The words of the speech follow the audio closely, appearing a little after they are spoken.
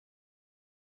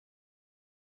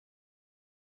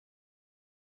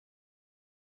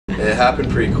It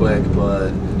happened pretty quick,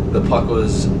 but the puck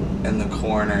was in the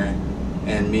corner,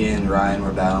 and me and Ryan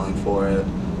were battling for it.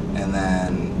 And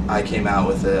then I came out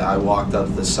with it. I walked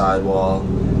up the sidewall,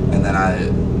 and then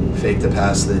I faked a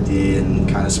pass to the D and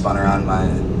kind of spun around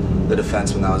the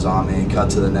defenseman that was on me, cut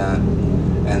to the net,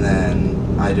 and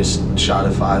then I just shot a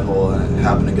 5-hole and it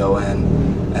happened to go in.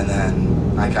 And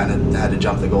then I kind of had to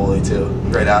jump the goalie too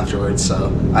right afterwards, so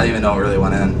I didn't even know it really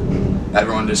went in.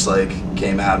 Everyone just like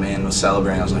came at me and was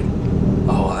celebrating. I was like,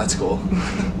 oh, well, that's cool.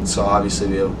 So obviously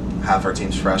we have half our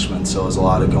team's freshmen, so it was a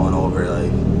lot of going over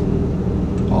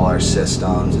like all our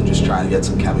systems and just trying to get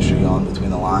some chemistry going between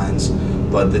the lines.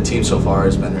 But the team so far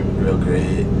has been real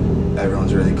great.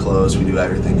 Everyone's really close. We do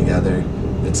everything together.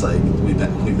 It's like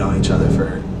we've known each other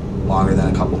for longer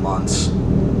than a couple months.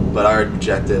 But our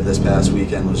objective this past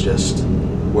weekend was just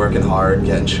working hard,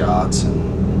 getting shots,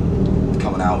 and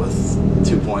coming out with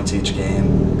 2 points each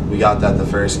game. We got that the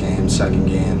first game. Second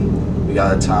game, we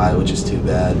got a tie, which is too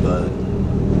bad, but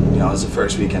you know, it was the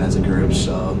first weekend as a group,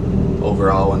 so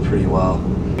overall went pretty well.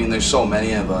 I mean, there's so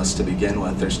many of us to begin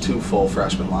with. There's 2 full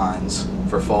freshman lines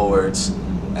for forwards,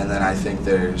 and then I think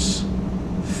there's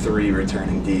 3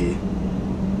 returning D.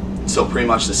 So pretty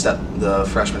much the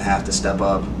freshmen have to step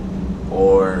up,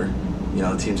 or you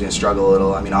know, the team's gonna struggle a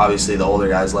little. I mean, obviously the older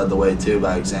guys led the way too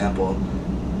by example.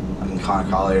 I mean, Connor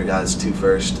Collier got his 2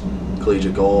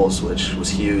 first-collegiate goals, which was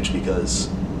huge because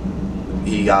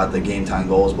he got the game-time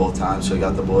goals both times, so he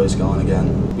got the boys going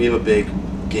again. We have a big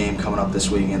game coming up this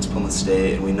week against Plymouth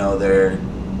State, and we know they're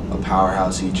a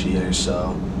powerhouse each year,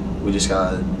 so we just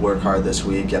gotta work hard this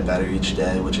week, get better each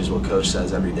day, which is what Coach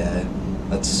says every day.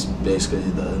 That's basically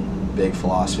the big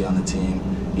philosophy on the team.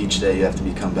 Each day you have to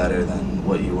become better than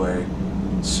what you were.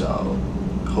 So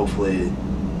hopefully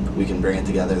we can bring it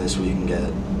together this week and get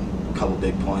a couple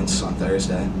big points on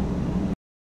Thursday.